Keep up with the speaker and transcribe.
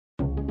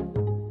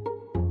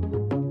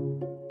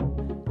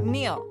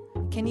Neil,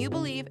 can you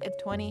believe it's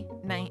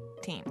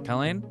 2019?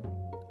 Colleen,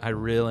 I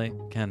really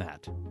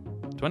cannot.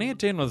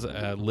 2018 was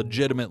a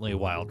legitimately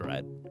wild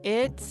ride.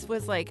 It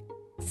was like,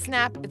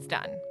 snap, it's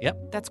done.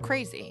 Yep. That's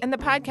crazy. And the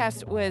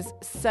podcast was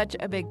such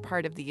a big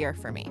part of the year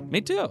for me.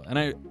 Me too, and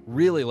I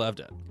really loved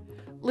it.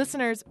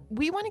 Listeners,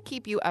 we want to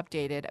keep you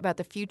updated about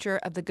the future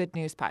of the Good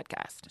News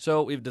podcast.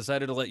 So we've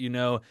decided to let you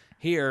know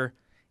here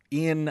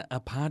in a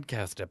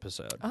podcast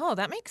episode. Oh,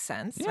 that makes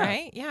sense, Yeah.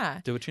 right?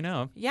 Yeah. Do what you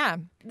know. Yeah.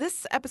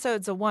 This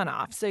episode's a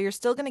one-off, so you're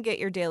still going to get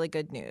your daily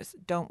good news.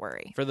 Don't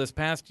worry. For this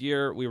past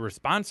year, we were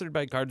sponsored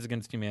by Cards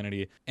Against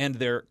Humanity and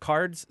their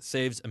Cards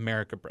Saves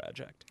America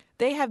project.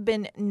 They have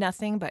been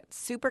nothing but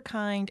super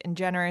kind and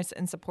generous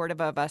and supportive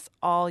of us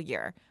all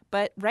year.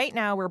 But right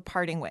now, we're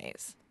parting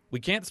ways. We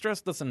can't stress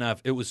this enough.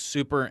 It was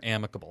super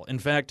amicable. In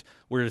fact,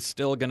 we're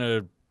still going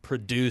to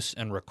produce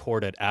and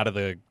record it out of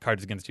the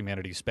Cards Against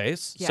Humanity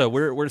space. Yes. So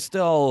we're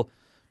still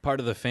part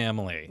of the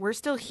family. We're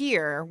still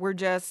here. We're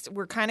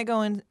kind of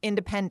going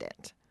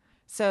independent.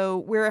 So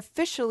we're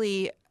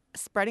officially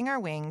spreading our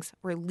wings.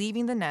 We're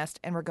leaving the nest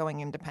and we're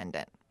going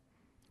independent.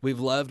 We've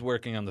loved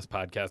working on this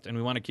podcast, and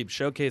we want to keep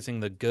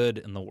showcasing the good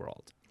in the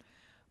world.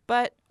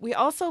 But we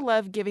also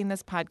love giving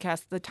this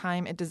podcast the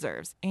time it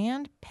deserves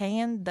and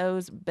paying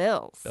those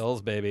bills.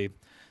 Bills, baby.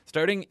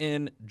 Starting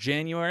in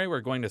January, we're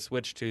going to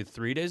switch to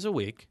 3 days a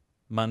week,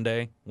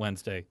 Monday,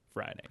 Wednesday,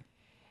 Friday.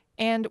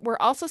 And we're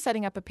also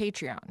setting up a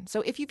Patreon.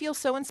 So if you feel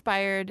so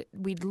inspired,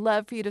 we'd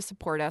love for you to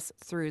support us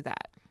through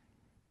that.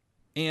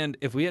 And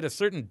if we hit a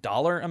certain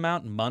dollar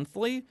amount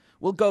monthly,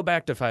 we'll go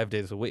back to 5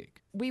 days a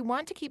week. We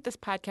want to keep this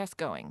podcast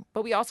going,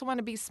 but we also want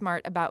to be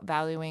smart about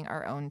valuing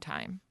our own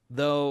time.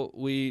 Though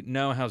we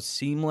know how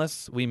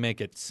seamless we make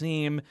it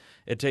seem,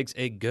 it takes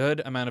a good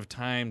amount of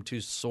time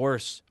to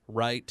source,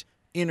 write,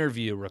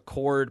 interview,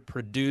 record,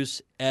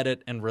 produce,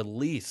 edit, and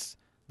release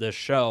this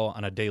show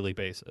on a daily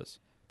basis.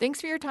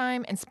 Thanks for your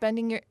time and for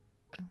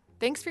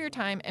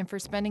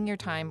spending your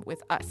time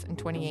with us in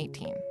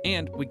 2018.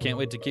 And we can't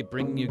wait to keep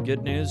bringing you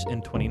good news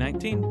in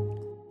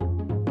 2019.